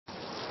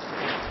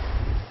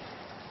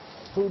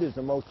Food is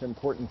the most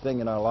important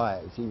thing in our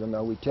lives, even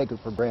though we take it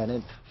for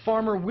granted.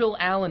 Farmer Will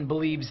Allen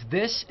believes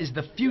this is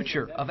the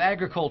future of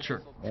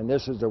agriculture. And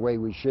this is the way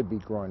we should be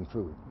growing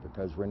food,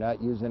 because we're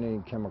not using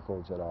any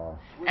chemicals at all.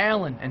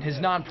 Allen and his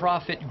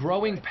nonprofit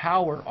Growing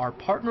Power are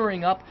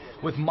partnering up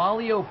with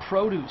Maglio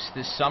Produce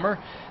this summer.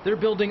 They're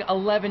building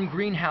 11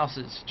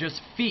 greenhouses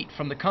just feet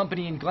from the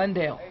company in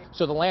Glendale.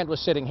 So the land was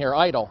sitting here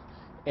idle,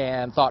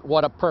 and thought,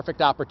 what a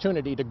perfect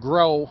opportunity to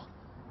grow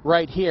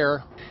right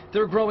here.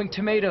 They're growing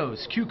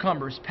tomatoes,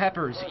 cucumbers,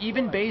 peppers,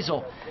 even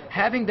basil.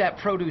 Having that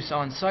produce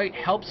on site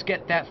helps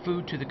get that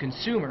food to the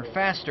consumer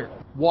faster.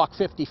 Walk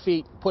 50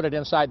 feet, put it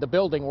inside the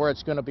building where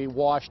it's going to be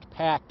washed,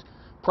 packed,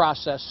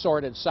 processed,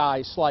 sorted,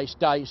 sized, sliced,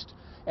 diced,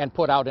 and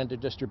put out into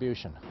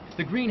distribution.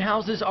 The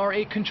greenhouses are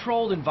a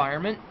controlled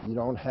environment. You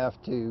don't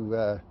have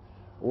to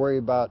worry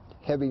about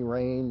heavy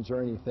rains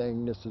or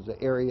anything. This is an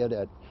area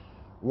that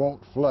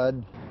won't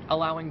flood.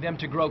 Allowing them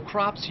to grow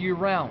crops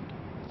year-round.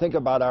 Think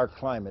about our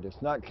climate.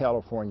 It's not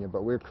California,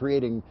 but we're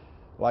creating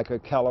like a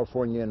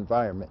California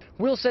environment.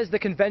 Will says the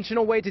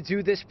conventional way to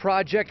do this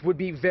project would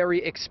be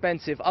very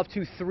expensive, up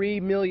to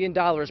 $3 million,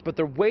 but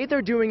the way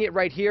they're doing it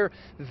right here,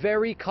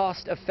 very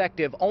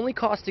cost-effective, only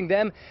costing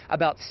them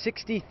about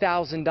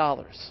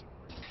 $60,000.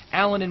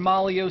 Allen and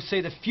Maglio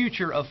say the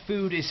future of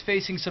food is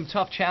facing some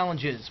tough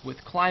challenges with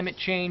climate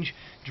change,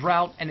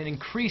 drought, and an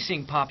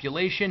increasing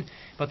population,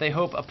 but they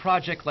hope a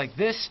project like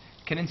this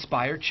can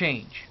inspire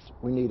change.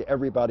 We need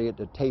everybody at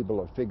the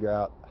table to figure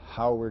out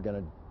how we're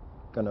going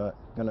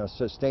to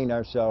sustain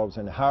ourselves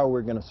and how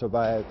we're going to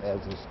survive as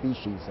a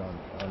species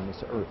on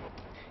this earth.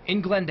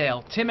 In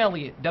Glendale, Tim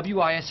Elliott,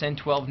 WISN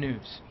 12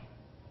 News.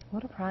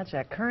 What a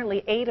project.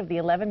 Currently, 8 of the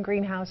 11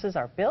 greenhouses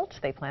are built.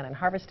 They plan on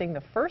harvesting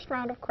the first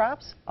round of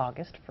crops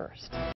August 1st.